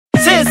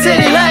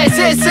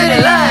스릴라이트에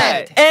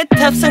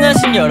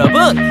탑승하신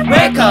여러분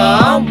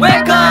웰컴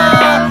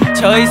웰컴.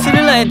 저희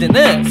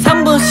스릴라이트는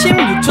 3분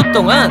 16초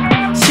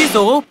동안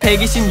시속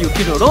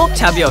 126km로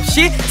자비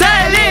없이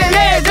달릴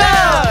예정.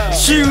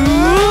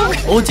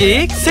 슉.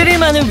 오직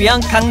스릴만을 위한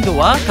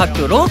강도와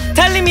각도로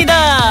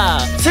달립니다.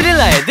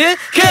 스릴라이트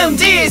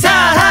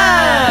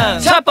금지사항.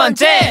 첫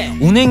번째,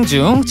 운행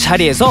중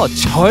자리에서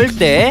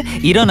절대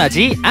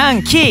일어나지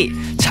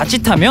않기.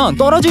 자칫하면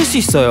떨어질 수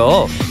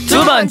있어요.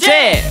 두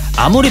번째,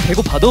 아무리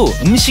배고파도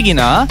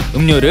음식이나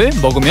음료를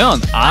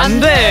먹으면 안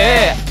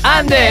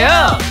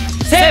돼요.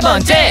 세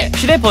번째,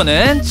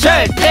 휴대폰은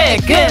절대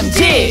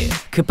금지.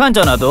 급한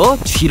전화도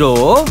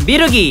뒤로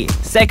미루기.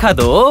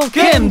 셀카도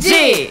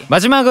금지.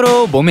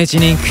 마지막으로 몸에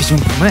지닌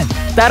귀중품은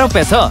따로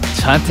빼서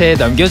저한테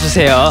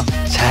넘겨주세요.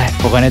 잘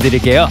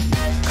보관해드릴게요.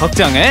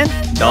 걱정은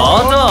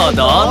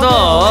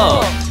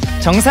너도.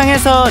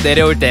 정상에서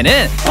내려올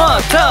때는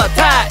포토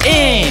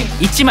타임.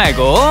 잊지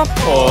말고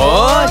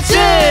포즈.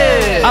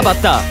 아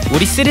맞다,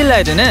 우리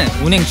스릴라이드는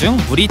운행 중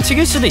물이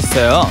튀길 수도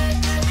있어요.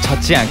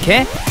 젖지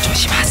않게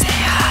조심하세요.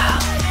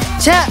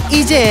 자,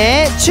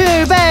 이제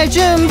출발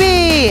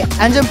준비.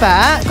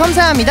 안전바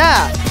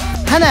검사합니다.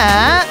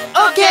 하나,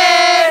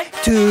 오케이.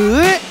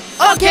 둘,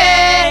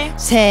 오케이.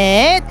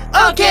 셋,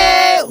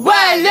 오케이.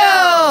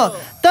 완료.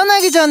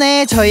 떠나기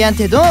전에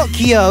저희한테도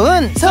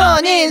귀여운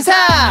손인사.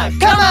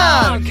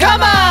 컴온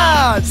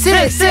컴온.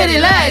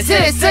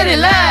 스릴라이트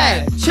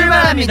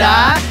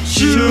출발합니다.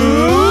 슝.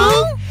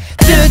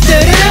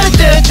 뚜뚜루루